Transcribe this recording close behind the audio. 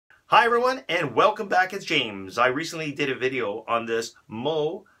Hi everyone, and welcome back. It's James. I recently did a video on this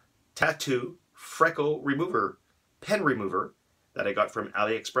Mo tattoo freckle remover, pen remover that I got from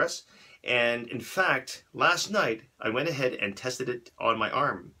Aliexpress. And in fact, last night I went ahead and tested it on my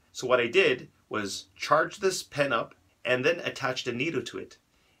arm. So what I did was charge this pen up and then attached a needle to it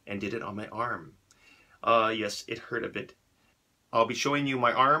and did it on my arm. Yes, it hurt a bit. I'll be showing you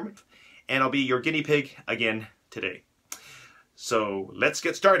my arm and I'll be your guinea pig again today. So let's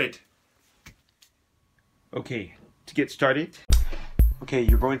get started. Okay, to get started,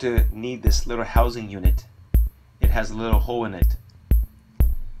 you're going to need this little housing unit. It has a little hole in it.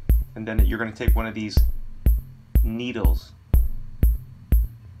 And then you're going to take one of these needles.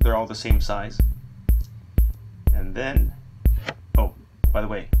 They're all the same size. And then, oh, by the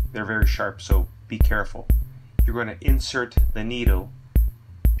way, they're very sharp, so be careful. You're going to insert the needle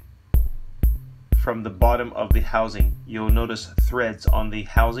from the bottom of the housing. You'll notice threads on the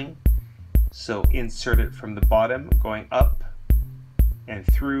housing, so insert it from the bottom going up and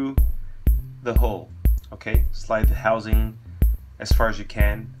through the hole. Okay, slide the housing as far as you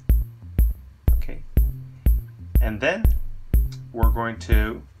can. Okay, and then we're going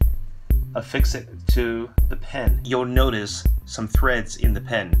to affix it to the pen. You'll notice some threads in the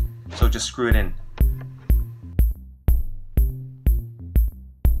pen, so just screw it in.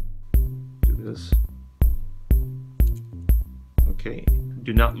 This. Okay,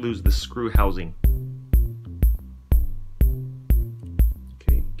 do not lose the screw housing.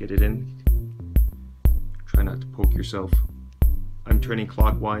 Okay, get it in. Try not to poke yourself. I'm turning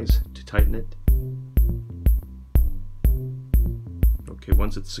clockwise to tighten it. Okay,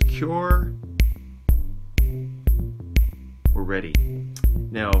 once it's secure, we're ready.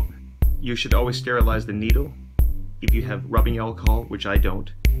 Now, you should always sterilize the needle. If you have rubbing alcohol, which I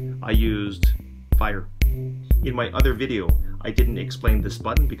don't, I used fire. In my other video, I didn't explain this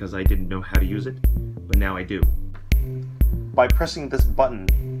button because I didn't know how to use it, but now I do. By pressing this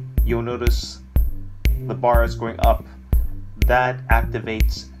button, you'll notice the bars going up. That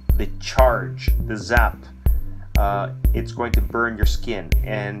activates the charge, the zap. It's going to burn your skin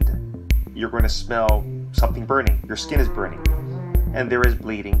and you're going to smell something burning. Your skin is burning and there is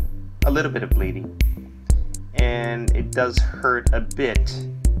bleeding, a little bit of bleeding. And it does hurt a bit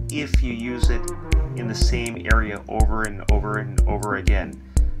if you use it in the same area over and over and over again.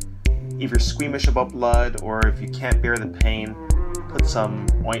 If you're squeamish about blood or if you can't bear the pain, put some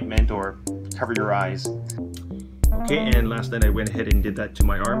ointment or cover your eyes. Okay, and last night I went ahead and did that to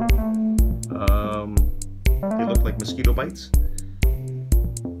my arm. They look like mosquito bites.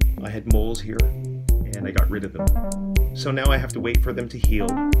 I had moles here and I got rid of them. So now I have to wait for them to heal.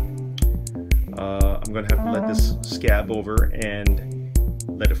 I'm going to have to let this scab over and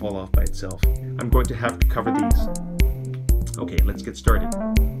let it fall off by itself. I'm going to have to cover these. Okay, let's get started.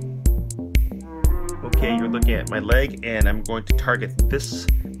 Okay, you're looking at my leg and I'm going to target this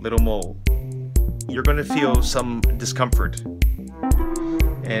little mole. You're going to feel some discomfort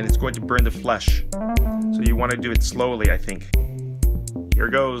and it's going to burn the flesh. So you want to do it slowly, I think. Here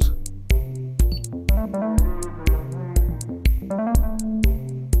goes.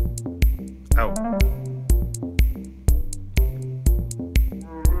 Ow.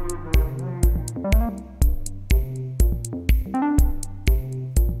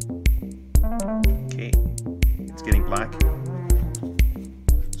 Okay, it's getting black.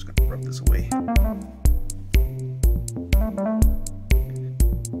 Just gonna rub this away.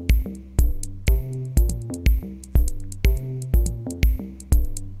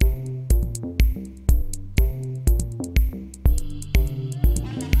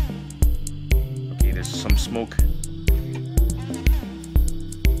 Some smoke.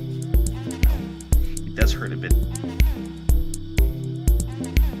 It does hurt a bit.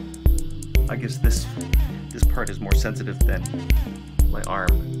 I guess this part is more sensitive than my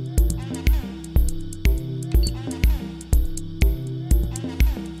arm.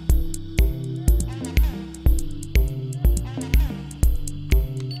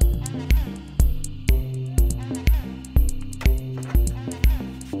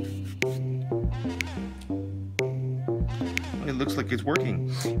 It looks like it's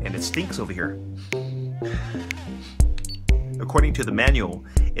working, and it stinks over here. According to the manual,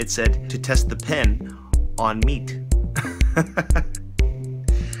 it said to test the pen on meat.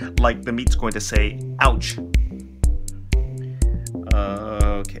 Like the meat's going to say, ouch.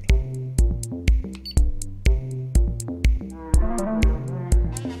 Okay.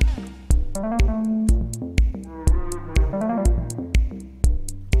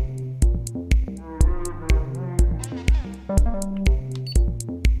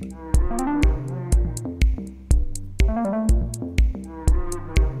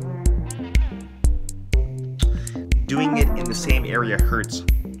 doing it in the same area hurts.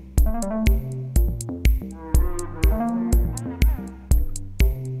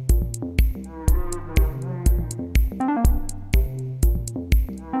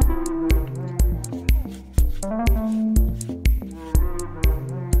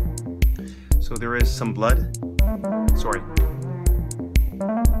 So there is some blood. Sorry.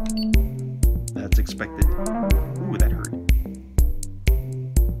 That's expected. Ooh, that hurt.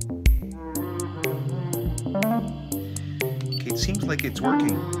 Okay, it seems like it's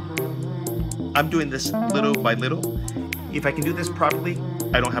working. I'm doing this little by little. If I can do this properly,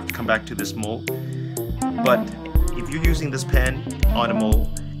 I don't have to come back to this mole. But if you're using this pen on a mole,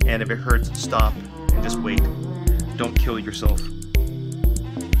 and if it hurts, stop and just wait. Don't kill yourself.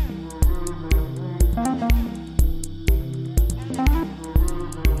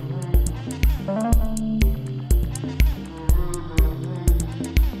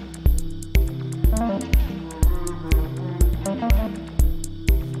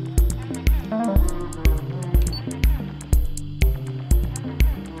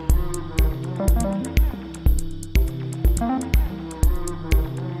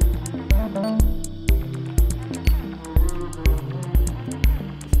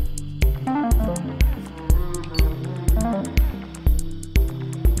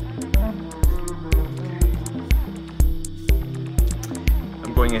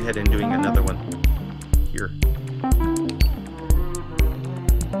 Going ahead and doing another one here.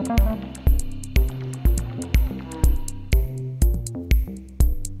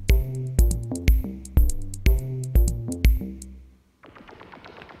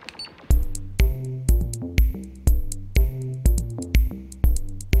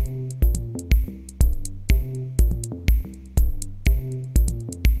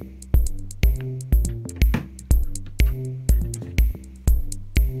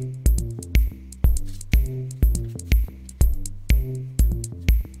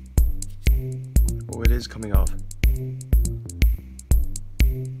 Oh, it is coming off.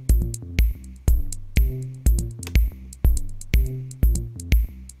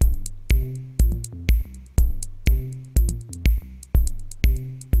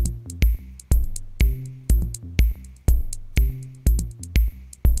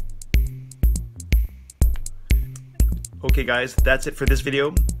 Okay guys, that's it for this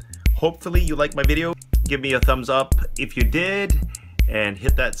video. Hopefully you liked my video. Give me a thumbs up if you did, and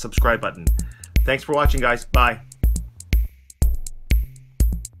hit that subscribe button. Thanks for watching, guys. Bye.